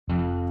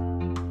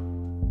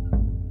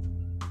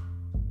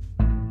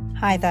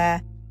Hi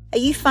there. Are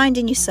you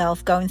finding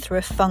yourself going through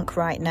a funk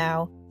right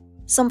now?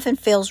 Something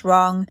feels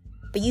wrong,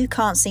 but you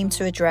can't seem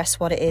to address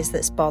what it is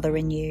that's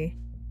bothering you.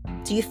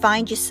 Do you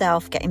find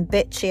yourself getting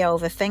bitchy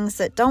over things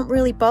that don't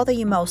really bother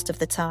you most of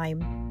the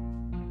time?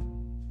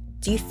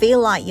 Do you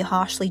feel like you're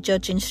harshly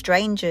judging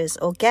strangers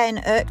or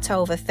getting irked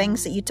over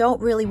things that you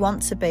don't really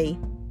want to be,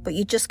 but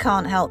you just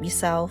can't help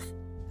yourself?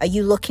 Are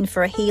you looking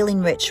for a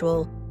healing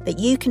ritual that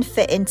you can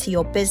fit into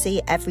your busy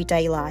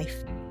everyday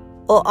life?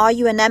 Or are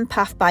you an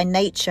empath by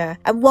nature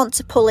and want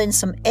to pull in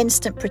some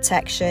instant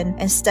protection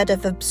instead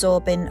of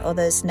absorbing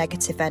others'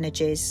 negative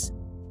energies?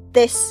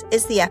 This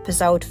is the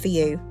episode for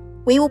you.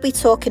 We will be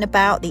talking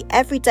about the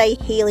everyday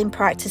healing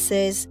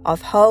practices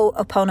of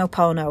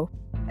Ho'oponopono,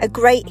 a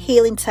great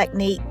healing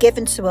technique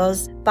given to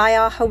us by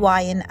our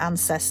Hawaiian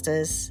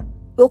ancestors.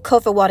 We'll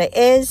cover what it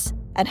is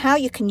and how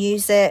you can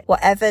use it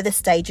whatever the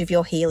stage of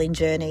your healing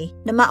journey.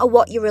 No matter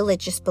what your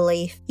religious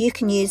belief, you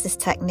can use this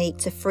technique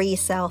to free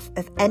yourself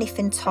of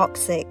anything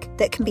toxic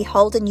that can be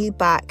holding you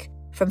back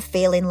from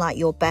feeling like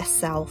your best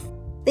self.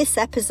 This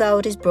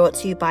episode is brought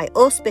to you by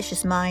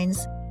Auspicious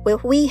Minds, where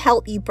we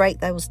help you break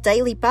those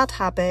daily bad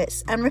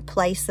habits and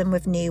replace them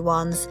with new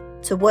ones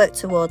to work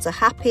towards a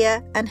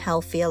happier and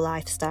healthier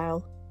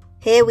lifestyle.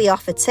 Here we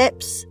offer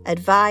tips,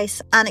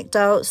 advice,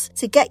 anecdotes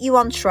to get you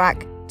on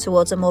track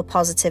towards a more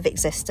positive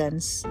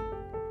existence.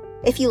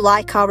 If you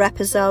like our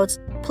episodes,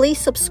 please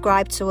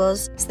subscribe to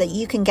us so that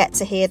you can get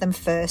to hear them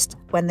first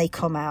when they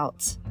come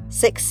out.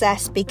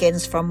 Success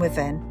begins from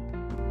within.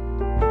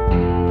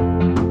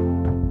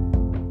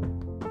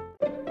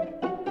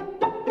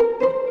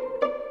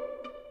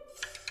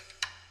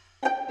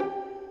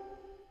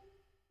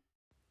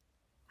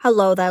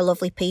 Hello there,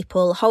 lovely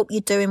people. Hope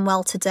you're doing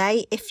well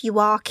today. If you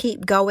are,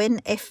 keep going.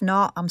 If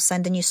not, I'm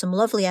sending you some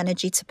lovely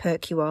energy to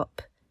perk you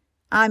up.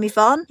 I'm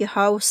Yvonne, your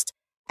host,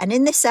 and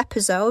in this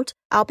episode,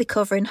 I'll be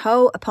covering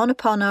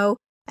Ho'oponopono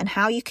and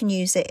how you can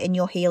use it in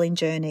your healing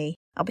journey.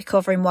 I'll be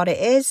covering what it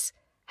is,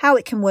 how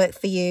it can work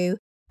for you,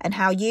 and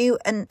how you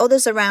and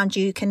others around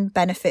you can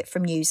benefit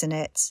from using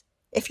it.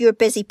 If you're a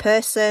busy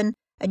person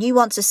and you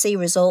want to see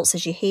results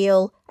as you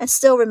heal and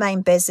still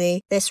remain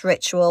busy, this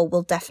ritual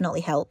will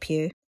definitely help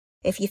you.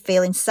 If you're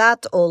feeling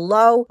sad or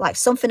low, like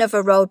something of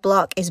a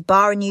roadblock is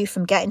barring you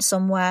from getting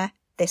somewhere,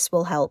 this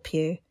will help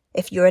you.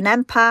 If you're an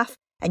empath,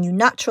 and you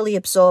naturally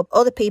absorb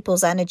other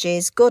people's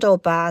energies, good or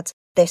bad,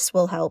 this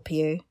will help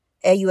you.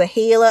 Are you a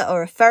healer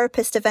or a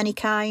therapist of any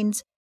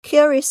kind?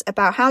 Curious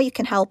about how you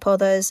can help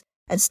others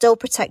and still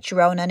protect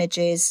your own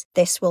energies,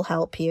 this will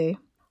help you.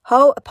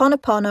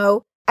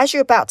 Ho'oponopono, as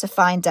you're about to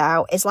find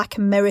out, is like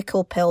a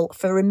miracle pill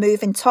for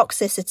removing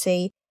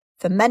toxicity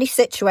for many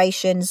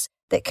situations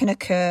that can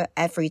occur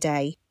every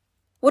day.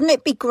 Wouldn't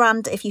it be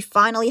grand if you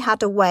finally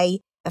had a way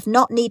of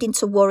not needing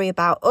to worry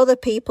about other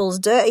people's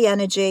dirty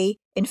energy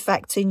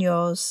infecting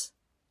yours?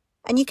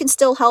 And you can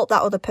still help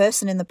that other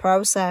person in the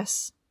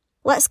process.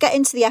 Let's get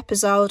into the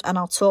episode and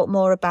I'll talk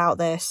more about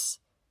this.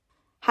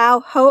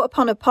 How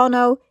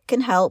Ho'oponopono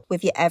can help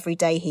with your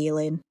everyday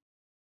healing.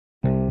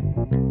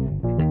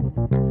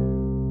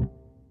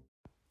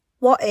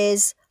 What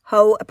is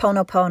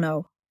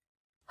Ho'oponopono?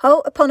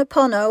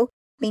 Ho'oponopono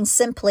means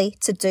simply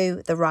to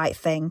do the right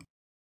thing.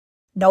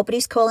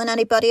 Nobody's calling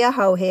anybody a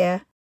hoe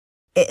here.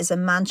 It is a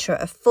mantra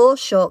of 4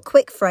 short,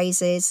 quick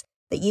phrases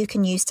that you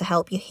can use to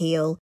help you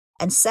heal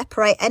and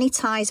separate any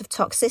ties of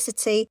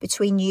toxicity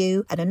between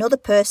you and another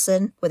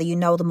person, whether you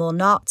know them or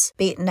not,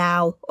 be it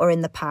now or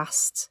in the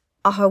past.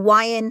 Our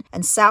Hawaiian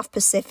and South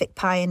Pacific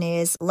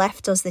pioneers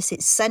left us this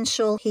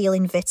essential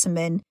healing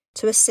vitamin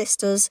to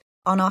assist us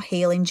on our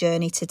healing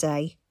journey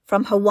today.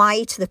 From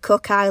Hawaii to the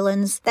Cook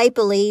Islands, they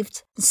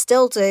believed, and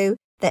still do,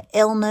 that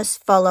illness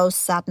follows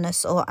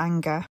sadness or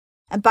anger.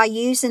 And by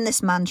using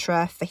this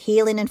mantra for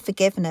healing and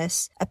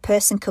forgiveness, a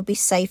person could be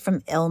safe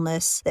from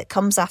illness that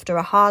comes after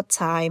a hard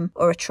time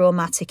or a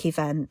traumatic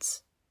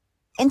event.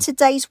 In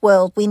today's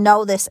world, we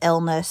know this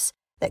illness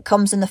that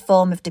comes in the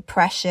form of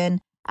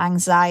depression,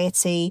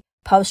 anxiety,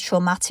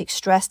 post-traumatic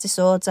stress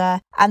disorder,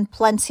 and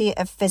plenty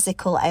of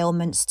physical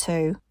ailments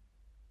too.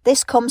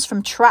 This comes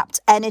from trapped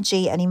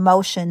energy and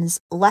emotions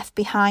left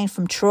behind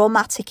from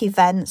traumatic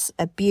events,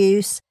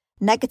 abuse,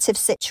 negative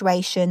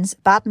situations,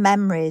 bad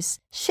memories,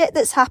 shit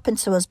that's happened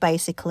to us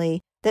basically,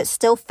 that's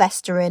still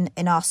festering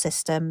in our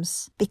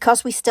systems.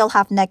 Because we still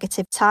have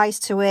negative ties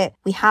to it,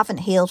 we haven't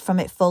healed from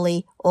it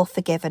fully or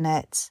forgiven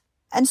it.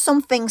 And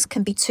some things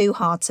can be too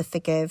hard to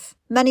forgive.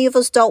 Many of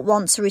us don't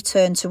want to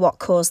return to what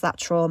caused that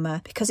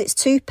trauma because it's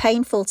too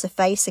painful to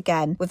face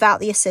again without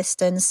the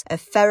assistance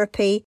of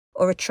therapy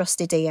or a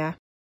trusted ear.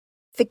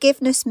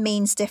 Forgiveness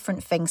means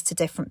different things to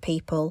different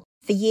people.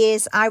 For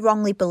years, I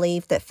wrongly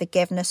believed that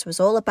forgiveness was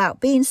all about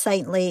being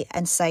saintly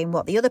and saying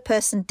what the other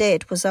person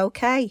did was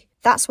okay.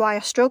 That's why I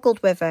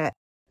struggled with it.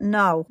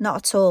 No, not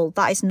at all.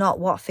 That is not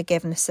what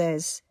forgiveness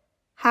is.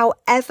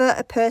 However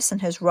a person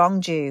has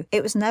wronged you,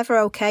 it was never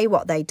okay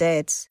what they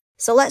did.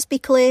 So let's be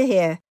clear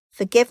here.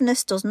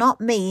 Forgiveness does not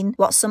mean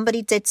what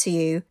somebody did to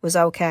you was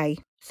okay.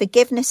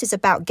 Forgiveness is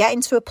about getting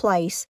to a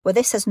place where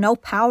this has no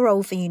power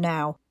over you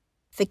now.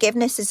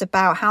 Forgiveness is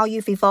about how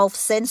you've evolved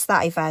since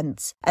that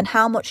event and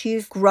how much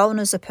you've grown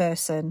as a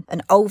person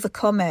and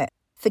overcome it.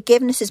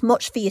 Forgiveness is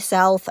much for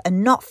yourself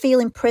and not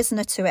feeling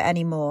prisoner to it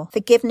anymore.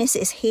 Forgiveness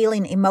is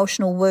healing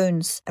emotional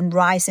wounds and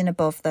rising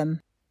above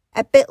them.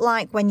 A bit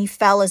like when you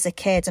fell as a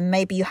kid and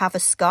maybe you have a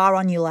scar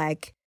on your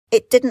leg.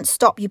 It didn't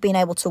stop you being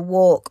able to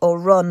walk or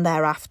run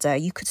thereafter.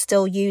 You could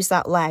still use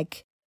that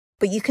leg,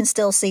 but you can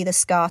still see the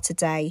scar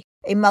today.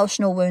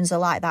 Emotional wounds are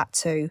like that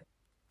too.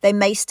 They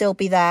may still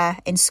be there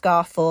in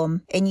scar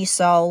form in your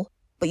soul,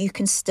 but you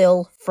can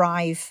still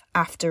thrive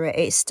after it.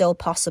 It's still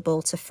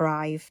possible to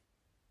thrive.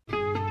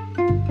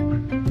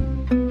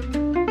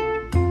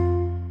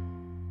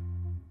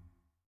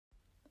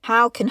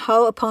 How can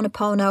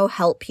Ho'oponopono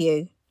help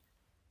you?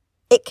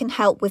 It can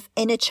help with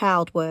inner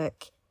child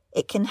work.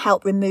 It can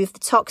help remove the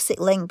toxic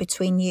link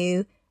between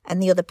you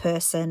and the other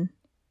person.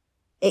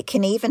 It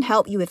can even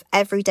help you with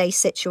everyday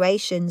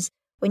situations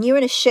when you're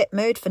in a shit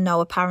mood for no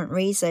apparent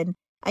reason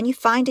and you're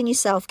finding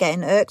yourself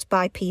getting irked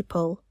by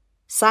people,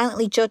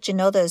 silently judging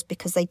others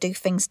because they do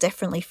things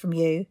differently from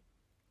you,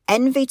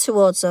 envy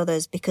towards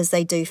others because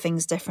they do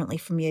things differently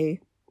from you.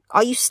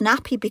 Are you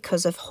snappy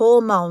because of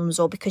hormones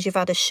or because you've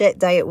had a shit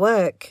day at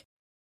work?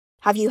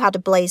 Have you had a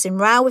blazing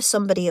row with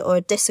somebody or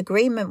a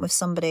disagreement with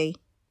somebody?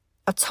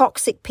 Are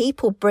toxic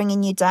people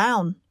bringing you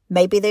down?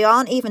 Maybe they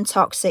aren't even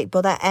toxic,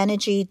 but their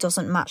energy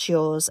doesn't match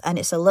yours and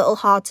it's a little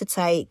hard to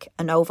take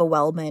and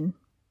overwhelming.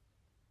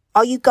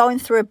 Are you going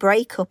through a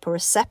breakup or a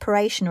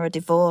separation or a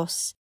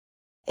divorce?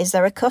 Is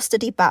there a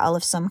custody battle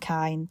of some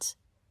kind?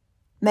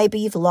 Maybe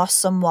you've lost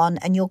someone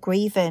and you're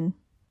grieving.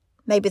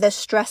 Maybe there's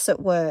stress at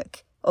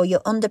work or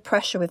you're under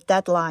pressure with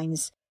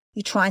deadlines.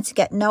 You're trying to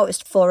get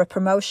noticed for a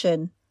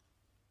promotion.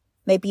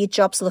 Maybe your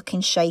job's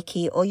looking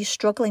shaky or you're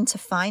struggling to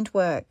find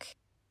work.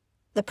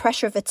 The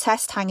pressure of a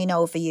test hanging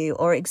over you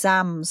or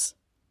exams.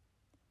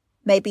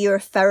 Maybe you're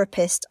a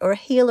therapist or a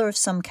healer of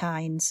some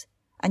kind,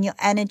 and your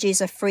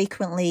energies are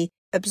frequently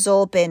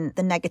absorbing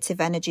the negative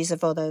energies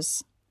of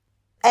others.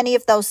 Any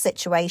of those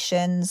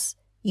situations,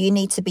 you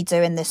need to be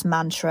doing this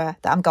mantra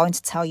that I'm going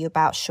to tell you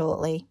about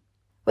shortly.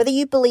 Whether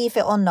you believe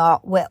it or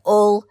not, we're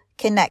all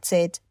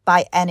connected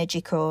by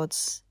energy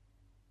cords.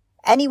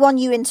 Anyone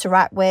you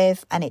interact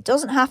with, and it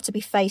doesn't have to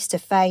be face to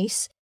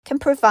face, can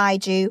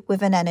provide you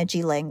with an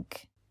energy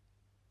link.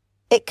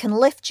 It can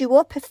lift you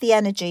up if the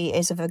energy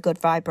is of a good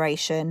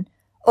vibration,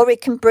 or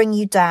it can bring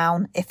you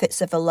down if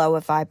it's of a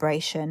lower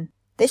vibration.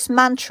 This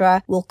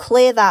mantra will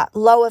clear that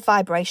lower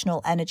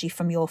vibrational energy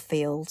from your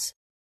field.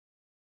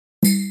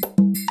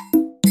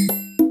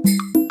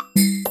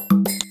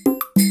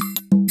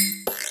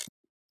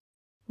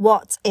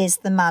 What is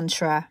the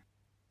mantra?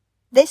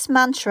 This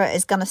mantra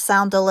is going to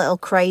sound a little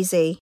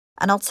crazy,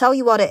 and I'll tell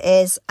you what it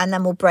is and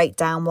then we'll break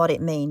down what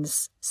it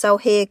means. So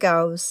here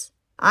goes.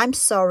 I'm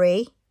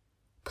sorry.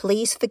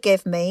 Please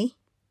forgive me.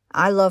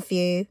 I love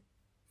you.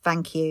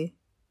 Thank you.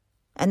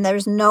 And there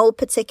is no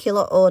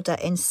particular order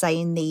in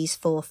saying these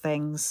 4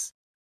 things.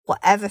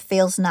 Whatever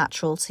feels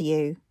natural to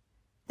you.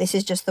 This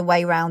is just the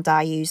way round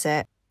I use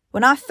it.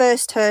 When I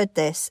first heard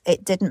this,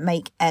 it didn't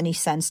make any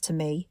sense to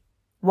me.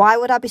 Why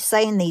would I be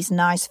saying these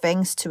nice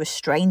things to a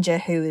stranger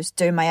who was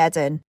doing my head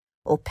in,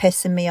 or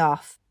pissing me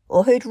off,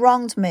 or who'd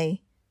wronged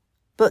me?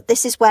 But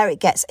this is where it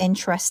gets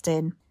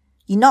interesting.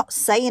 You're not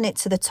saying it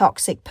to the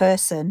toxic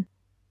person.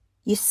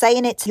 You're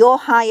saying it to your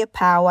higher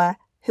power,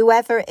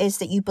 whoever it is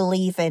that you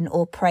believe in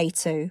or pray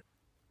to.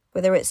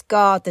 Whether it's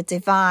God, the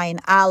divine,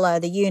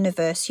 Allah, the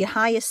universe, your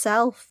higher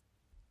self.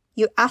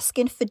 You're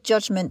asking for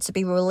judgment to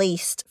be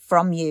released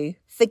from you,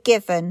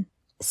 forgiven,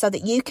 so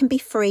that you can be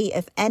free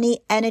of any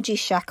energy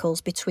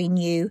shackles between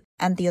you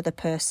and the other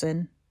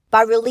person.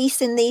 By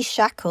releasing these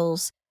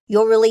shackles,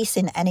 you're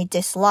releasing any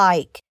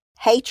dislike,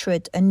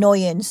 hatred,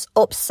 annoyance,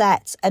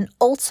 upset, and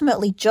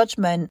ultimately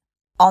judgment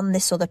on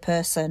this other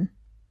person.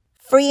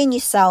 Freeing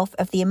yourself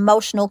of the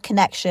emotional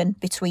connection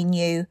between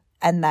you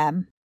and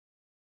them.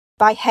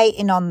 By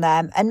hating on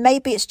them, and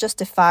maybe it's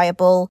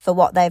justifiable for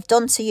what they've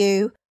done to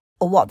you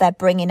or what they're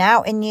bringing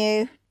out in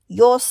you,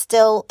 you're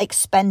still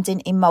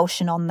expending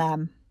emotion on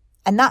them.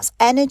 And that's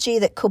energy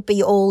that could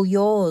be all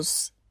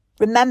yours.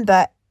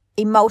 Remember,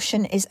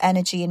 emotion is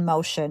energy in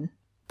motion.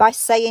 By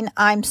saying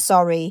I'm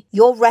sorry,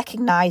 you're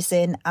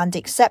recognizing and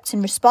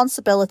accepting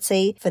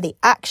responsibility for the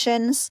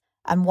actions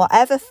and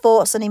whatever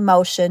thoughts and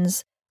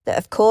emotions that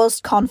have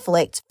caused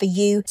conflict for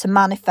you to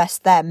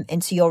manifest them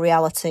into your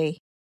reality.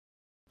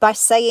 By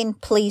saying,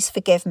 please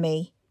forgive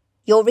me,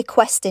 you're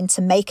requesting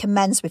to make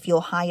amends with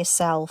your higher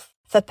self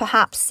for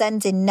perhaps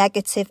sending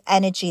negative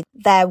energy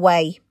their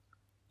way.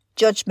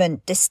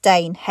 Judgment,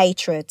 disdain,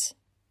 hatred.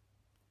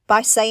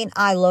 By saying,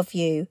 I love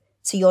you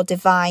to your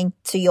divine,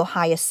 to your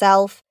higher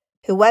self,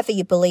 whoever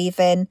you believe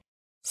in,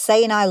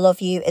 saying I love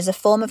you is a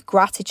form of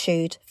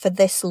gratitude for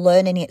this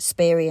learning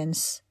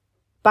experience.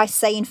 By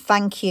saying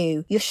thank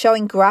you, you're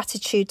showing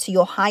gratitude to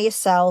your higher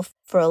self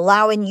for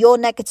allowing your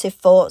negative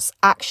thoughts,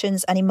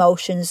 actions and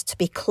emotions to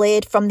be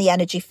cleared from the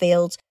energy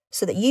field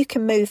so that you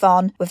can move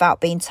on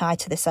without being tied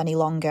to this any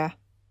longer.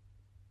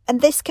 And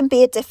this can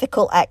be a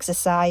difficult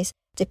exercise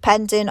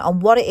depending on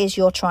what it is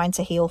you're trying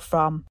to heal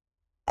from.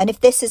 And if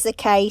this is the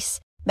case,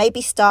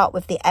 maybe start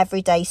with the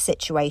everyday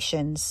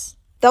situations.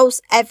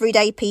 Those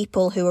everyday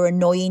people who are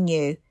annoying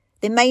you,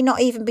 they may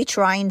not even be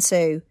trying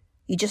to.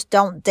 You just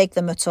don't dig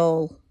them at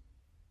all.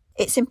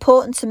 It's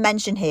important to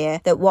mention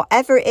here that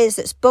whatever it is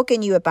that's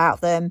bugging you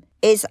about them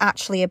is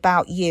actually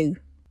about you.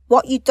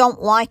 What you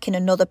don't like in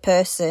another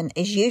person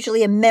is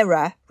usually a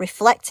mirror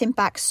reflecting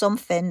back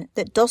something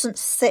that doesn't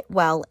sit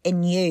well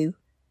in you,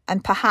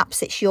 and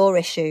perhaps it's your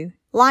issue.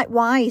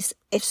 Likewise,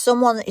 if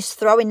someone is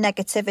throwing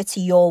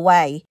negativity your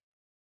way,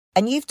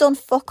 and you've done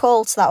fuck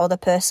all to that other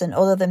person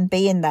other than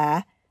being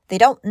there, they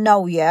don't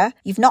know you,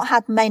 you've not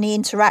had many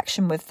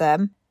interaction with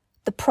them,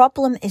 the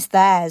problem is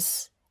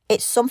theirs.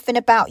 It's something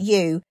about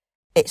you,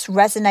 it's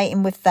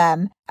resonating with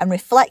them and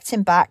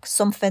reflecting back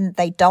something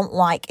they don't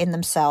like in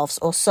themselves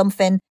or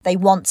something they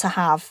want to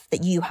have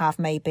that you have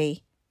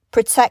maybe.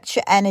 Protect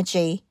your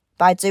energy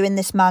by doing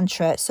this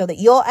mantra so that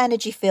your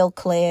energy field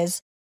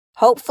clears,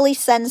 hopefully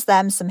sends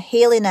them some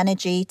healing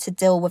energy to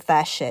deal with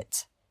their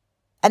shit.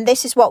 And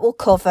this is what we'll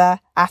cover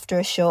after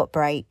a short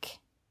break.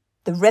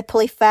 The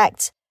ripple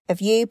effect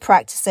of you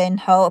practicing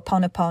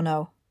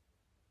Ho'oponopono.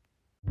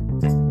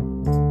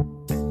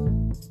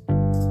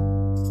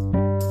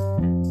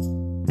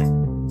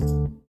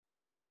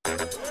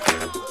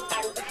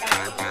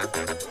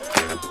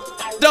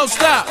 Don't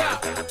stop.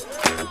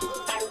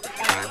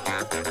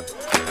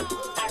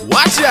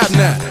 Watch out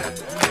now.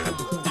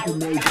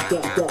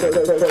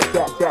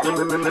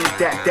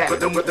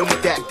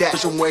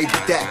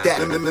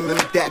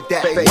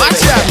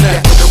 Watch out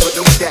now.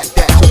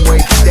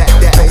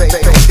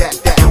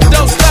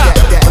 Don't stop.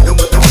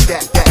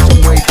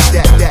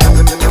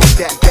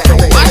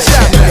 Watch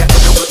out now.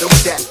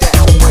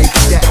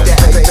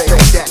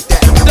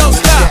 Don't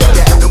stop. Watch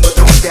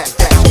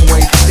out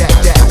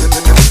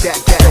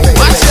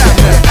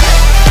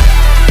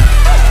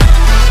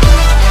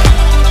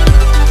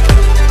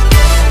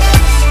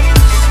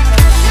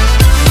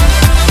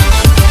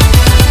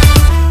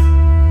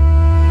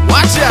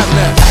now. Watch out now. Don't stop. Watch out now. Don't stop. Watch out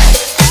now.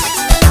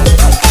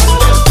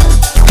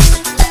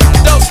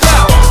 Don't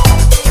stop.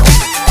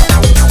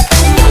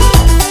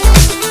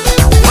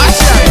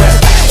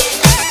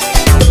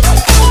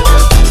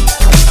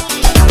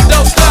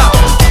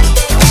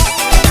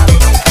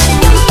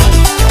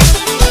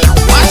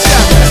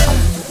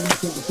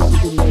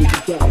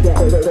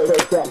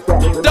 out now.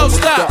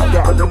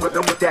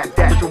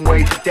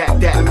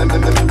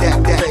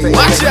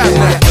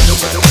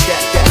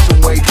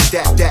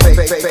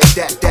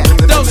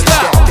 Don't stop. Watch out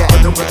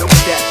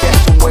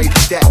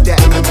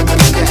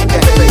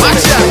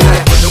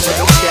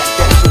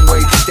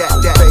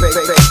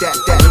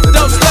now.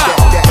 Don't stop.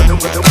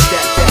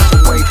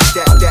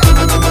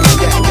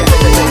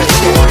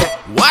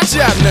 Watch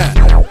out now.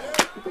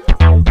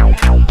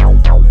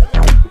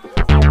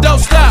 Don't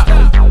stop.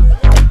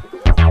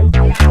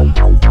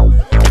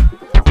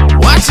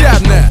 Watch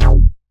out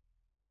now.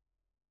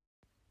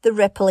 The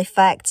ripple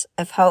effect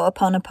of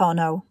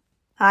Ho'oponopono.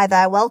 Hi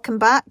there, welcome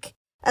back.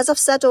 As I've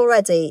said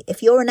already,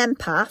 if you're an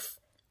empath,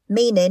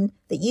 meaning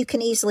that you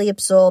can easily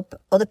absorb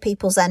other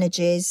people's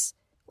energies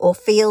or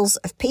feels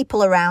of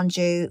people around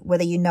you,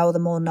 whether you know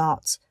them or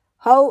not,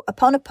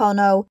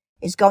 Ho'oponopono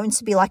is going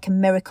to be like a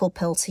miracle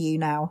pill to you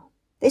now.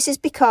 This is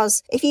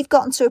because if you've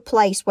gotten to a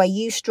place where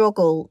you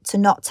struggle to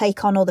not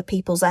take on other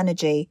people's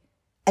energy,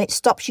 and it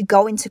stops you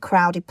going to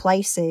crowded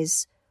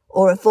places,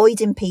 or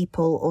avoiding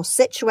people or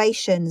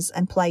situations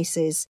and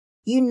places,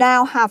 you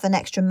now have an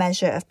extra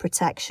measure of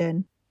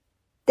protection.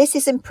 This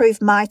has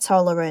improved my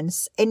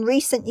tolerance. In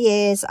recent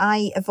years,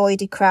 I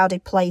avoided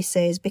crowded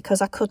places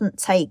because I couldn't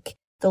take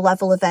the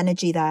level of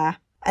energy there.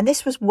 And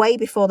this was way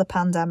before the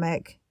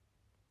pandemic.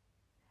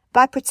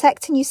 By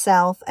protecting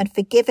yourself and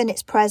forgiving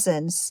its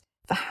presence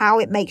for how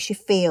it makes you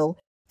feel,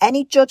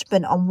 any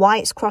judgment on why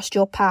it's crossed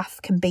your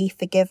path can be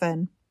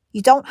forgiven.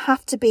 You don't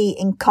have to be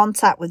in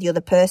contact with the other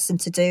person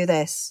to do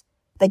this.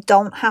 They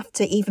don't have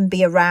to even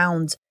be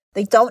around.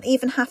 They don't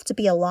even have to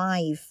be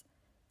alive.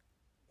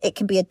 It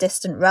can be a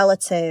distant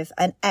relative,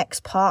 an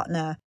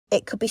ex-partner.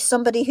 It could be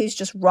somebody who's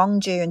just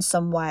wronged you in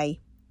some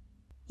way.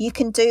 You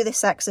can do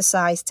this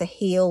exercise to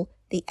heal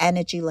the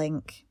energy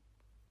link.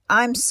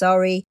 I'm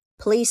sorry.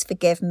 Please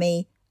forgive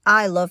me.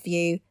 I love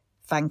you.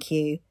 Thank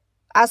you.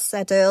 As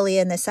said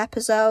earlier in this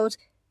episode,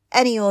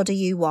 any order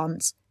you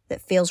want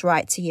that feels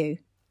right to you.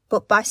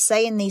 But by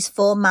saying these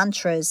 4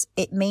 mantras,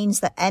 it means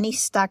that any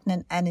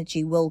stagnant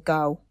energy will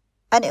go.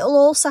 And it will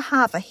also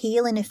have a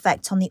healing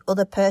effect on the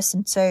other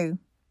person too.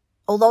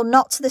 Although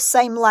not to the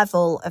same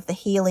level of the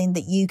healing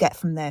that you get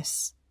from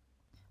this.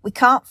 We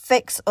can't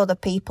fix other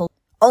people.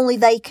 Only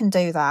they can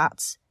do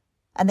that.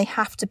 And they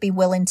have to be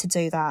willing to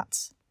do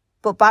that.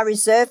 But by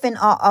reserving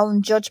our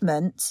own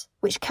judgment,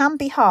 which can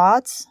be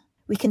hard,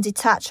 we can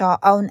detach our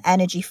own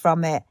energy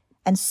from it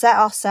and set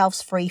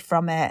ourselves free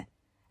from it.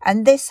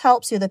 And this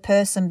helps the other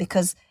person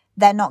because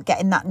they're not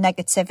getting that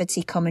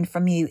negativity coming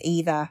from you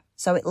either.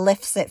 So it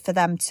lifts it for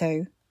them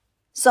too.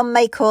 Some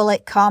may call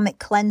it karmic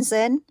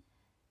cleansing.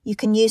 You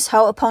can use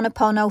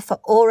Ho'oponopono for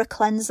aura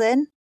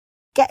cleansing.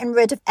 getting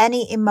rid of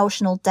any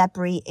emotional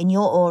debris in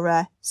your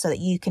aura so that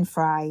you can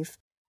thrive.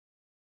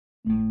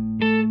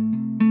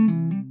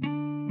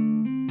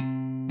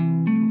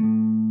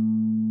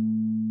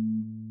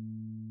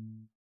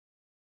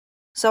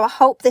 So I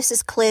hope this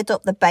has cleared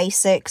up the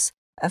basics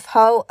of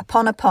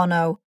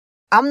Ho'oponopono.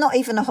 I'm not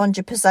even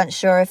 100%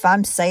 sure if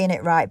I'm saying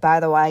it right, by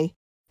the way,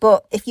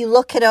 but if you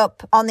look it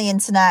up on the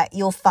internet,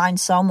 you'll find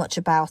so much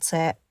about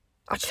it.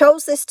 I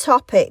chose this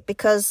topic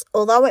because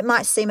although it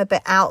might seem a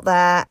bit out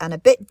there and a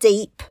bit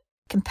deep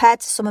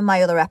compared to some of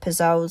my other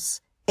episodes,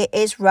 it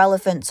is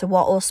relevant to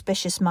what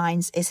Auspicious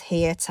Minds is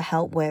here to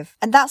help with.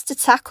 And that's to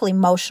tackle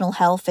emotional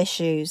health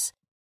issues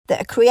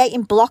that are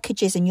creating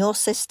blockages in your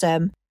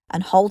system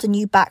and holding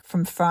you back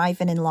from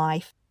thriving in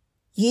life.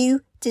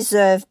 You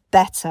deserve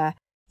better.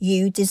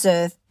 You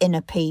deserve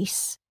inner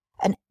peace.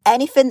 And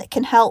anything that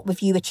can help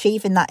with you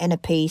achieving that inner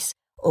peace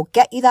or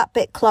get you that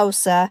bit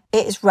closer,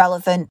 it is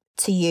relevant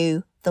to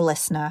you, the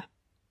listener,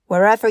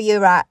 wherever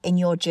you're at in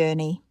your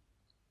journey.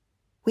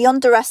 We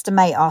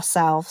underestimate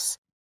ourselves.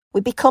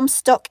 We become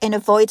stuck in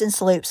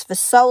avoidance loops for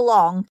so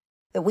long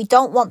that we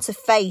don't want to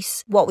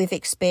face what we've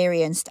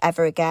experienced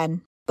ever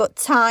again. But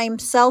time,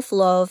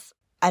 self-love,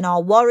 and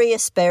our warrior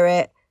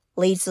spirit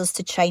leads us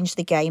to change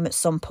the game at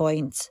some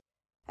point.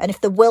 And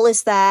if the will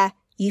is there,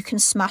 you can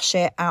smash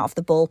it out of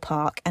the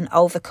ballpark and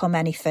overcome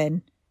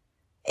anything.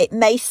 It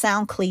may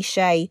sound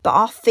cliche, but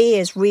our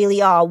fears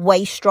really are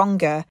way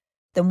stronger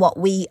than what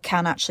we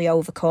can actually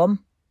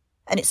overcome.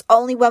 And it's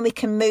only when we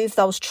can move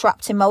those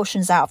trapped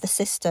emotions out of the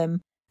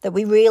system that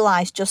we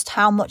realise just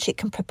how much it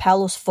can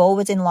propel us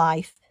forward in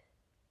life.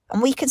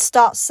 And we can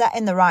start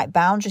setting the right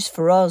boundaries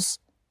for us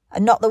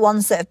and not the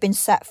ones that have been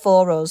set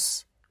for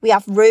us. We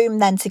have room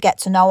then to get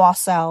to know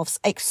ourselves,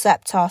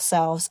 accept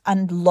ourselves,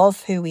 and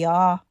love who we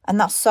are. And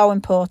that's so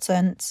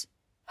important.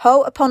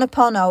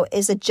 Ho'oponopono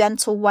is a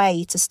gentle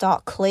way to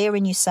start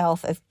clearing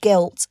yourself of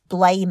guilt,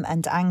 blame,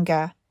 and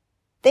anger.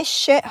 This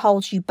shit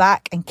holds you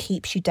back and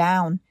keeps you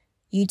down.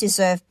 You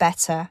deserve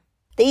better.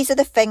 These are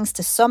the things,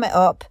 to sum it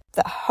up,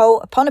 that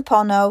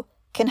Ho'oponopono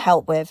can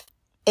help with.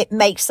 It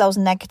makes those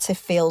negative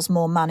feels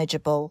more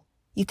manageable.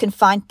 You can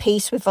find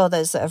peace with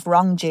others that have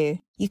wronged you.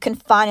 You can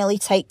finally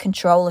take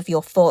control of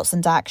your thoughts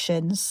and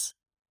actions.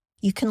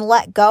 You can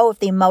let go of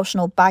the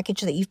emotional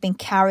baggage that you've been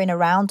carrying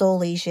around all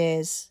these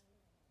years.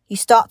 You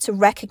start to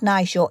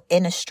recognise your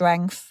inner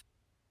strength.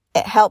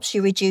 It helps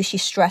you reduce your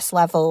stress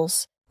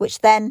levels, which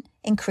then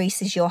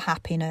increases your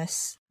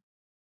happiness.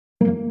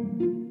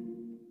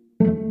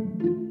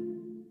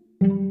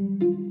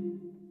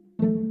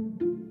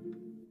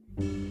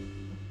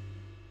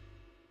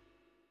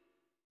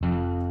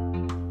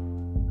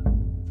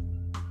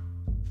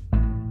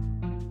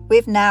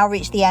 We've now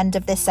reached the end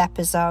of this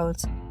episode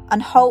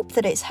and hope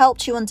that it's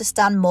helped you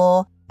understand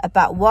more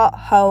about what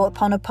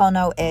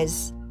Ho'oponopono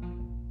is.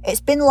 It's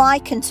been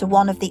likened to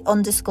one of the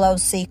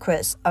undisclosed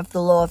secrets of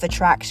the law of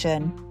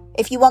attraction.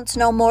 If you want to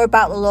know more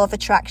about the law of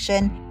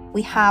attraction,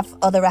 we have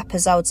other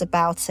episodes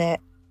about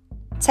it.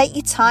 Take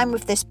your time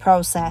with this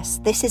process.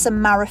 This is a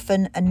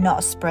marathon and not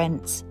a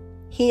sprint.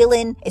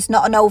 Healing is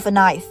not an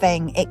overnight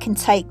thing. It can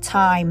take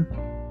time.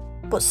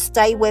 But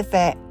stay with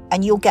it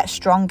and you'll get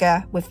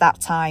stronger with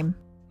that time.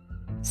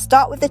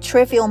 Start with the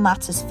trivial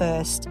matters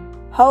first.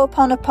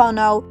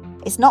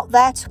 Ho'oponopono is not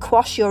there to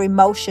quash your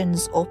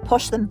emotions or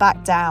push them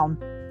back down.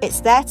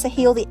 It's there to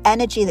heal the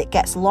energy that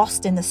gets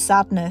lost in the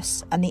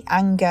sadness and the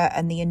anger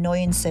and the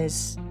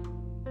annoyances.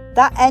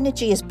 That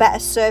energy is better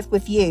served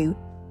with you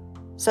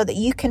so that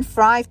you can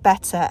thrive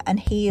better and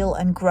heal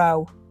and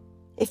grow.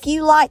 If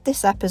you like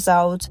this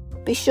episode,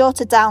 be sure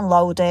to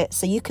download it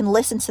so you can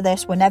listen to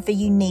this whenever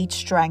you need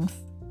strength.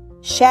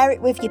 Share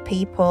it with your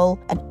people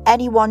and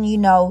anyone you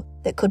know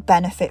that could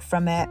benefit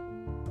from it.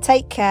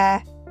 Take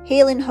care.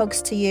 Healing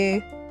hugs to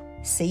you.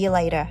 See you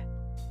later.